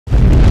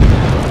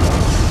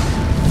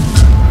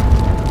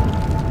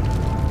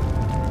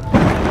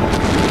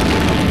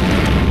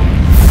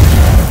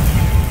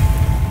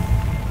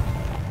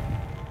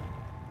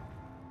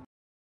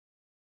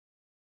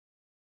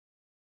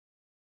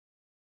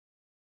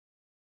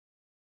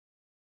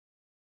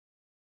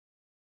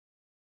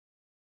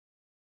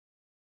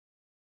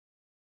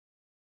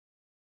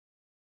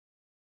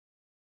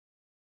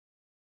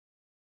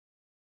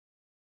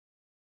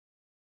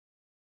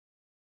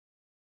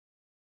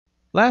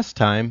Last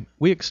time,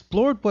 we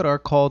explored what are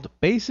called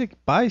basic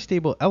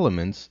bistable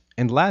elements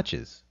and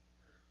latches.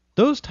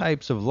 Those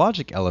types of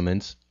logic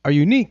elements are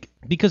unique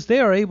because they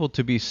are able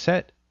to be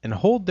set and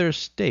hold their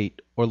state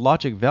or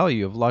logic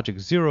value of logic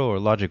 0 or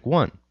logic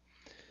 1.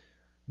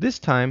 This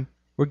time,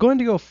 we're going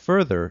to go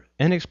further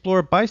and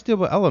explore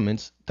bistable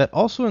elements that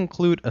also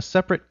include a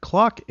separate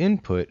clock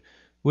input,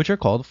 which are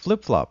called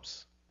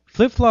flip-flops.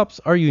 Flip-flops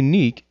are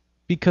unique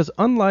because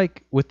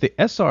unlike with the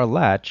SR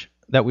latch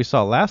that we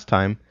saw last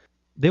time,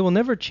 they will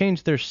never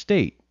change their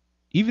state,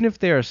 even if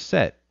they are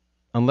set,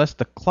 unless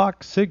the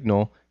clock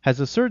signal has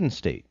a certain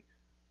state.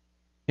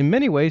 In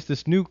many ways,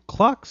 this new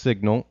clock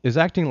signal is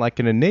acting like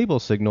an enable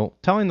signal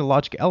telling the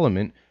logic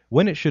element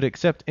when it should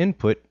accept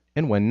input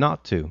and when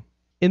not to.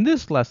 In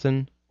this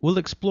lesson, we'll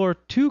explore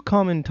two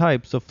common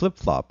types of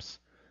flip-flops,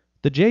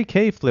 the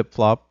JK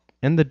flip-flop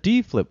and the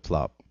D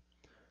flip-flop.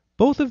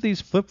 Both of these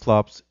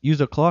flip-flops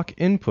use a clock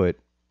input,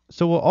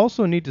 so we'll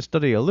also need to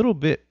study a little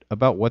bit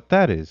about what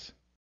that is.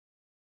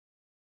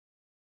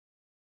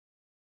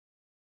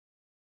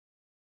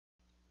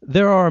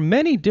 There are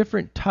many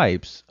different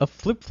types of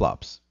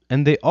flip-flops,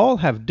 and they all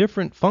have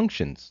different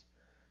functions.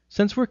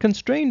 Since we're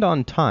constrained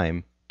on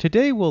time,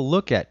 today we'll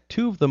look at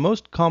two of the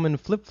most common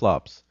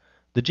flip-flops,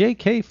 the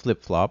JK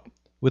flip-flop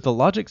with a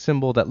logic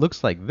symbol that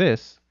looks like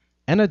this,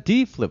 and a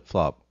D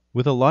flip-flop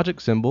with a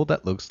logic symbol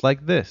that looks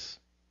like this.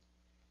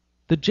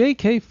 The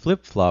JK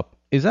flip-flop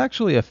is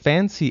actually a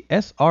fancy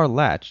SR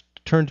latch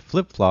turned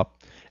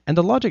flip-flop, and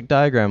the logic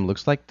diagram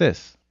looks like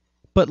this.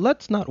 But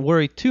let's not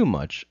worry too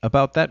much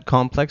about that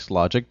complex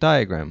logic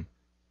diagram.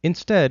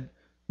 Instead,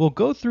 we'll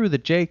go through the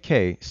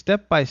JK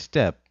step by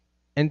step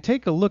and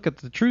take a look at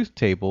the truth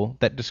table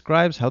that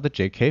describes how the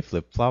JK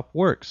flip-flop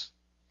works.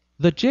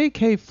 The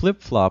JK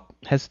flip-flop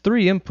has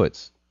three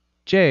inputs,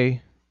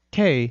 J,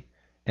 K,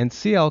 and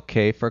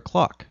CLK for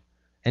clock,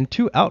 and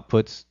two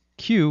outputs,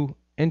 Q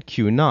and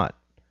Q naught.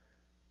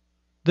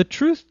 The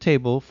truth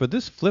table for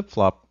this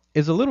flip-flop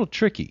is a little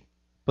tricky,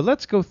 but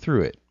let's go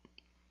through it.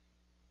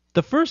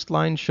 The first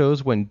line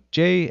shows when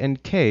J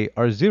and K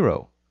are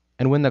 0,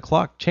 and when the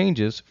clock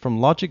changes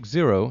from logic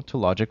 0 to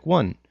logic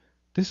 1.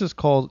 This is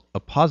called a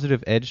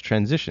positive edge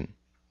transition.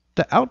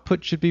 The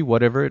output should be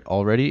whatever it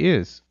already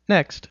is.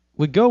 Next,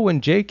 we go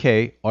when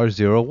JK are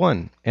 0,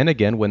 1, and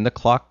again when the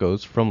clock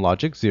goes from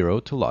logic 0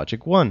 to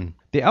logic 1.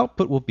 The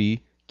output will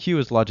be Q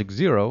is logic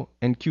 0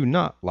 and Q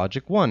naught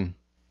logic 1.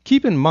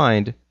 Keep in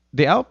mind,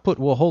 the output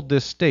will hold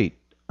this state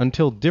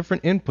until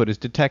different input is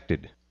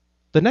detected.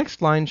 The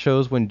next line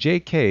shows when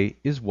JK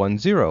is 1,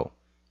 0,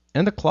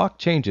 and the clock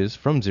changes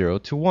from 0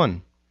 to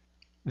 1.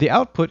 The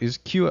output is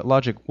Q at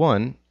logic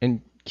 1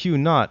 and Q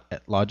naught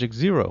at logic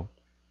 0.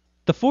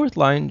 The fourth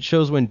line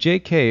shows when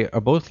JK are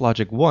both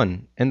logic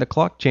 1 and the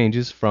clock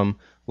changes from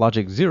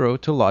logic 0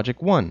 to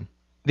logic 1.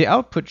 The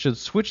output should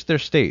switch their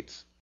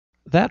states.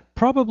 That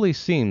probably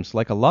seems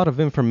like a lot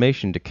of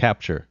information to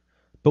capture,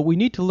 but we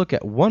need to look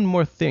at one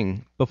more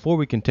thing before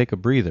we can take a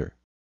breather.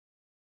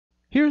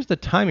 Here's the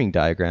timing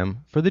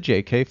diagram for the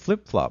JK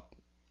flip-flop.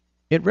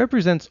 It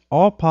represents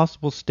all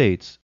possible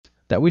states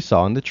that we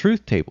saw in the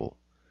truth table.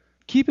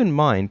 Keep in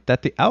mind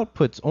that the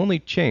outputs only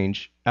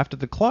change after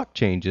the clock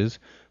changes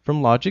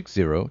from logic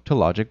 0 to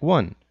logic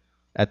 1,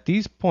 at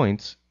these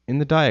points in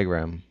the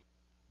diagram.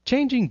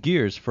 Changing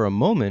gears for a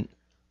moment,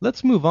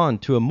 let's move on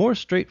to a more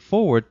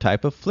straightforward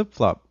type of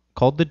flip-flop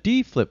called the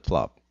D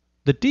flip-flop.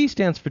 The D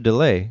stands for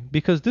delay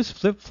because this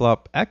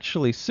flip-flop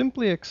actually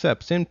simply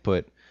accepts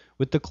input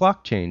with the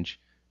clock change,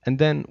 and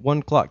then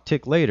one clock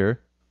tick later,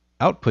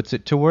 outputs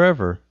it to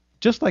wherever.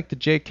 Just like the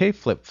JK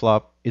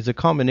flip-flop is a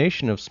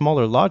combination of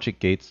smaller logic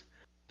gates,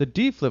 the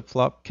D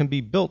flip-flop can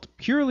be built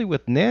purely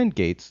with NAND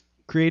gates,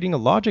 creating a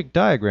logic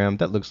diagram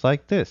that looks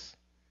like this.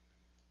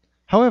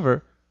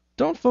 However,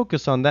 don't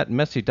focus on that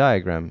messy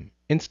diagram.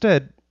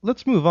 Instead,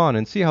 let's move on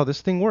and see how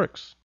this thing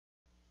works.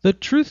 The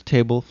truth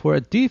table for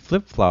a D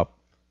flip-flop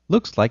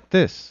looks like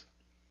this.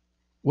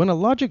 When a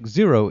logic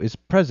 0 is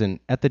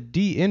present at the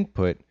D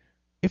input,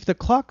 if the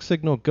clock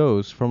signal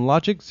goes from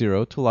logic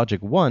 0 to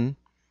logic 1,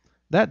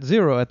 that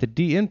 0 at the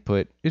D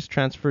input is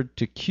transferred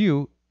to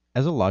Q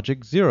as a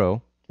logic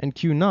 0 and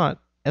Q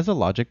naught as a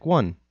logic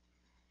 1.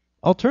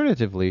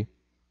 Alternatively,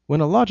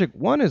 when a logic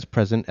 1 is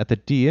present at the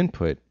D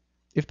input,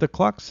 if the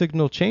clock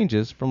signal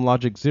changes from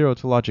logic 0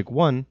 to logic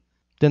 1,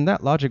 then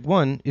that logic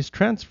 1 is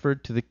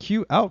transferred to the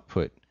Q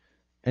output,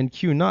 and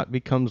Q naught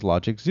becomes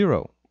logic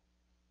 0.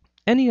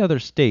 Any other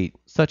state,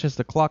 such as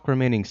the clock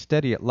remaining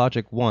steady at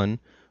logic 1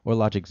 or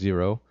logic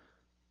 0,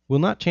 will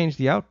not change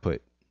the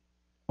output.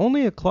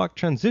 Only a clock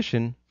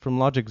transition from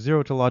logic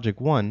 0 to logic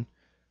 1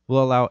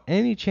 will allow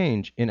any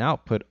change in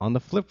output on the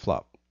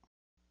flip-flop.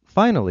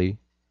 Finally,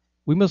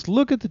 we must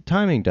look at the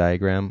timing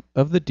diagram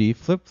of the D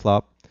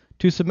flip-flop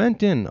to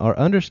cement in our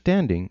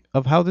understanding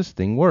of how this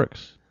thing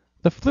works.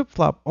 The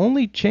flip-flop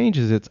only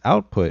changes its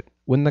output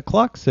when the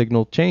clock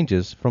signal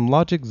changes from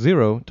logic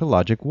 0 to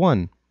logic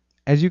 1,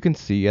 as you can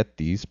see at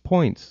these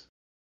points.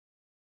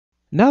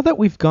 Now that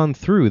we've gone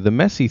through the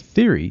messy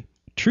theory,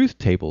 truth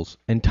tables,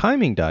 and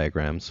timing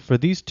diagrams for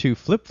these two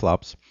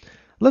flip-flops,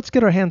 Let's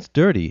get our hands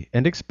dirty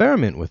and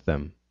experiment with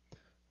them.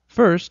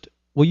 First,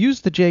 we'll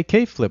use the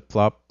JK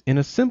flip-flop in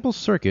a simple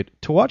circuit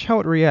to watch how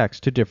it reacts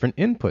to different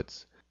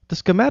inputs. The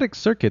schematic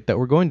circuit that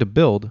we're going to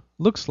build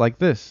looks like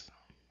this.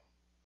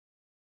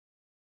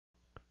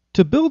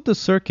 To build the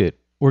circuit,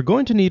 we're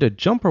going to need a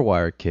jumper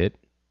wire kit,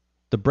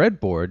 the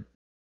breadboard,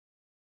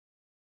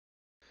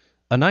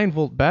 a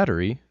 9-volt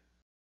battery,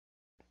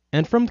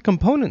 and from the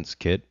components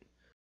kit,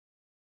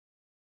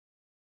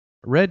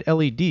 red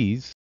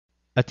LEDs,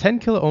 a 10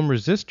 kilo ohm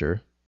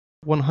resistor,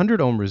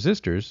 100 ohm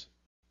resistors,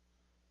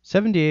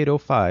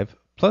 7805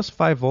 plus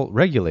 5 volt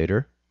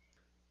regulator,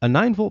 a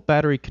 9 volt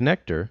battery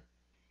connector,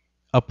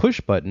 a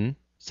push button,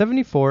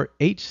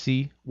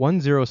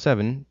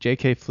 74HC107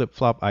 JK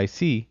flip-flop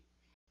IC.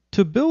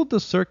 To build the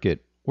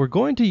circuit, we're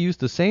going to use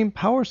the same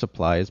power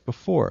supply as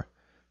before,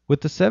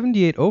 with the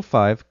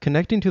 7805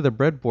 connecting to the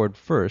breadboard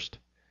first.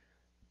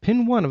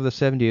 Pin 1 of the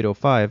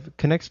 7805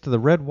 connects to the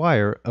red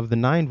wire of the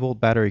 9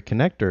 volt battery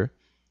connector,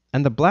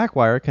 and the black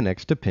wire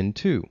connects to pin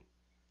 2.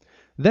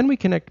 Then we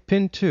connect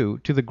pin 2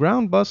 to the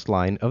ground bus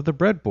line of the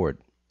breadboard,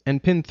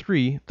 and pin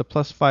 3, the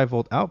plus 5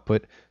 volt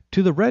output,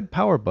 to the red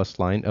power bus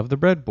line of the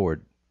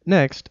breadboard.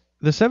 Next,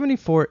 the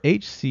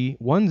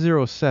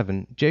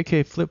 74HC107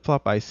 JK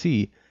flip-flop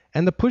IC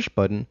and the push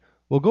button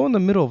will go in the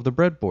middle of the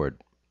breadboard,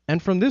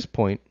 and from this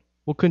point,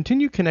 we'll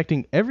continue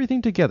connecting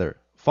everything together,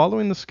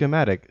 following the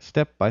schematic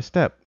step by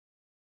step.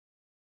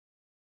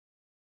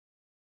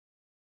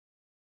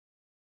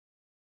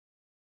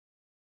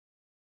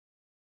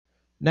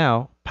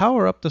 Now,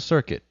 power up the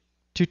circuit.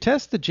 To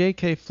test the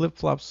JK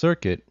flip-flop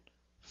circuit,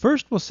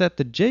 first we'll set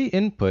the J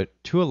input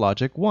to a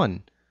logic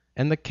 1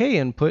 and the K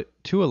input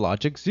to a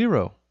logic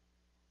 0.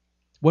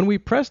 When we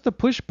press the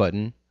push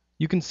button,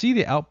 you can see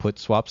the output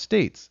swap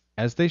states,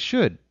 as they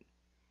should.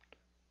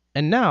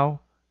 And now,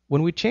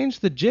 when we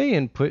change the J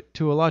input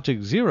to a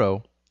logic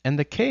 0 and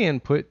the K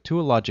input to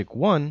a logic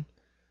 1,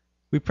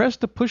 we press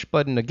the push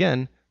button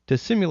again to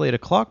simulate a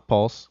clock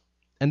pulse,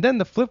 and then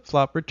the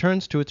flip-flop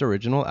returns to its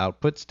original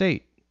output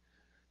state.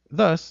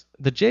 Thus,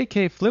 the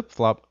JK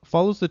flip-flop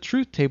follows the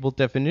truth table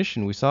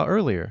definition we saw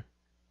earlier.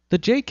 The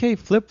JK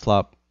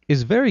flip-flop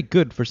is very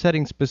good for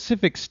setting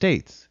specific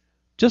states.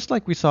 Just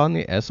like we saw in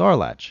the SR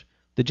latch,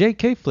 the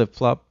JK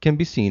flip-flop can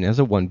be seen as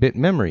a 1-bit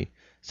memory,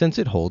 since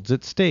it holds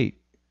its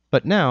state.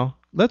 But now,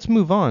 let's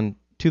move on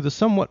to the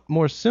somewhat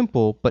more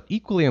simple but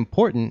equally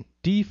important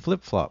D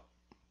flip-flop.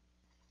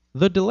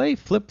 The delay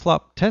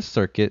flip-flop test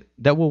circuit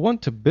that we'll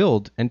want to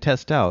build and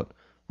test out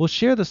will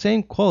share the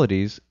same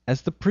qualities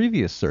as the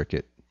previous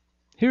circuit.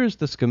 Here is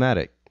the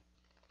schematic.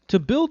 To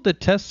build the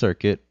test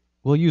circuit,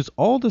 we'll use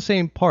all the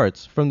same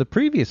parts from the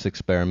previous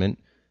experiment,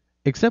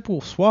 except we'll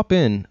swap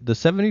in the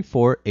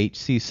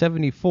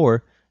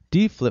 74HC74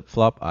 D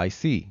flip-flop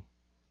IC.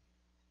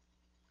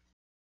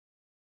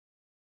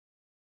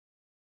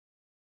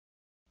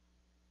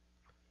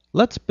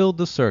 Let's build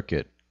the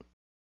circuit.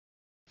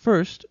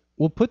 First,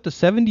 we'll put the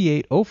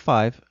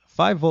 7805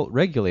 5-volt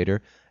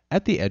regulator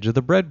at the edge of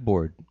the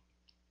breadboard.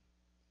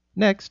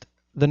 Next,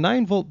 the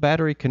 9-volt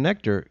battery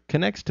connector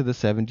connects to the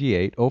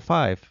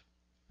 7805.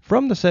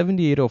 From the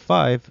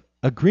 7805,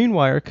 a green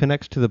wire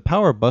connects to the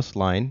power bus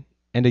line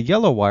and a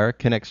yellow wire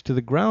connects to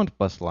the ground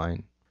bus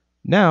line.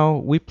 Now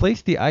we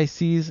place the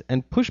ICs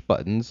and push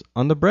buttons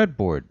on the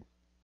breadboard.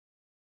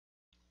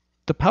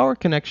 The power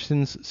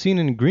connections seen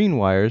in green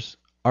wires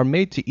are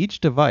made to each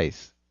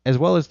device, as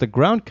well as the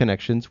ground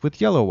connections with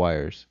yellow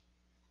wires.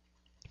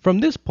 From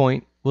this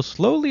point, we'll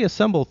slowly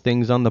assemble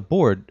things on the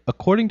board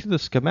according to the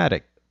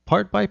schematic,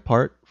 part by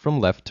part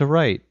from left to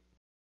right.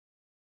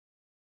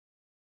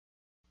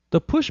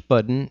 The push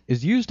button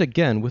is used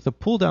again with a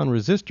pull-down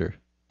resistor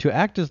to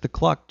act as the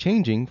clock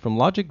changing from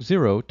logic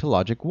 0 to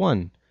logic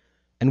 1,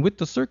 and with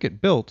the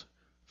circuit built,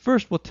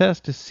 first we'll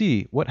test to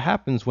see what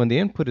happens when the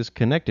input is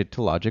connected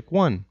to logic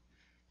 1,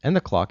 and the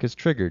clock is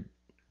triggered.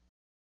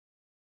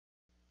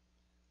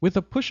 With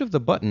a push of the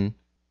button,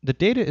 the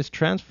data is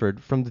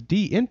transferred from the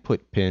D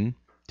input pin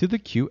to the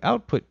Q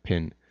output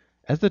pin,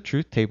 as the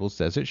truth table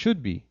says it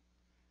should be.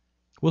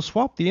 We'll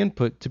swap the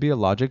input to be a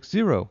logic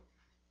 0,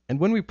 and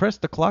when we press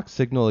the clock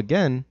signal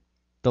again,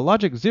 the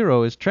logic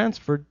 0 is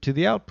transferred to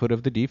the output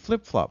of the D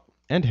flip-flop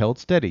and held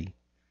steady.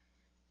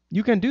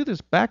 You can do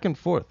this back and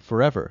forth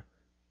forever,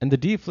 and the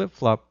D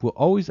flip-flop will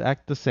always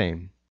act the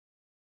same.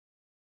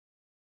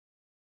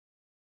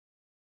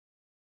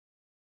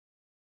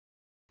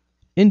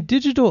 In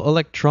digital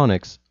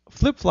electronics,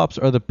 flip-flops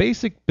are the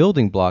basic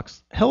building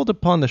blocks held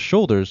upon the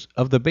shoulders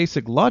of the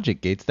basic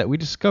logic gates that we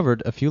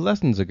discovered a few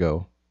lessons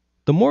ago.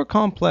 The more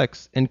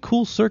complex and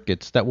cool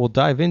circuits that we'll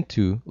dive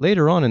into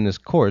later on in this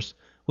course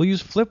will use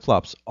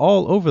flip-flops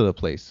all over the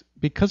place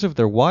because of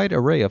their wide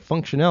array of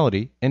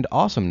functionality and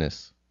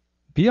awesomeness.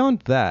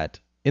 Beyond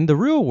that, in the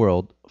real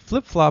world,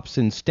 flip-flops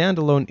in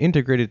standalone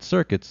integrated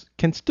circuits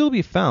can still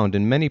be found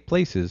in many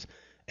places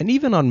and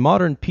even on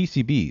modern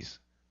PCBs.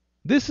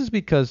 This is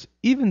because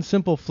even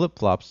simple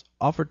flip-flops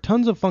offer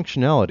tons of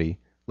functionality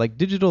like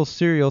digital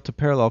serial to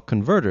parallel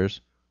converters,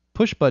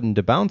 push-button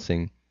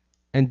debouncing,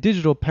 and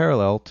digital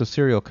parallel to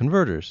serial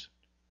converters.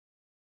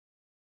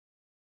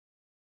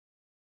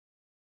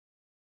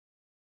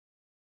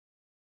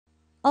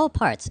 All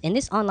parts in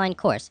this online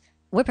course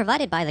were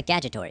provided by the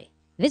Gadgetory.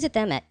 Visit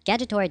them at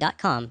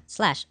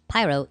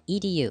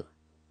gadgetory.com/PyroEDU.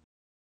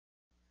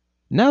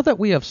 Now that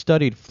we have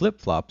studied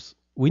flip-flops,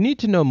 we need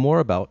to know more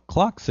about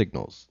clock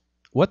signals,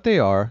 what they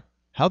are,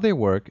 how they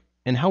work,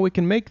 and how we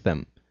can make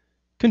them.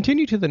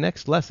 Continue to the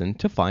next lesson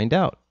to find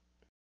out.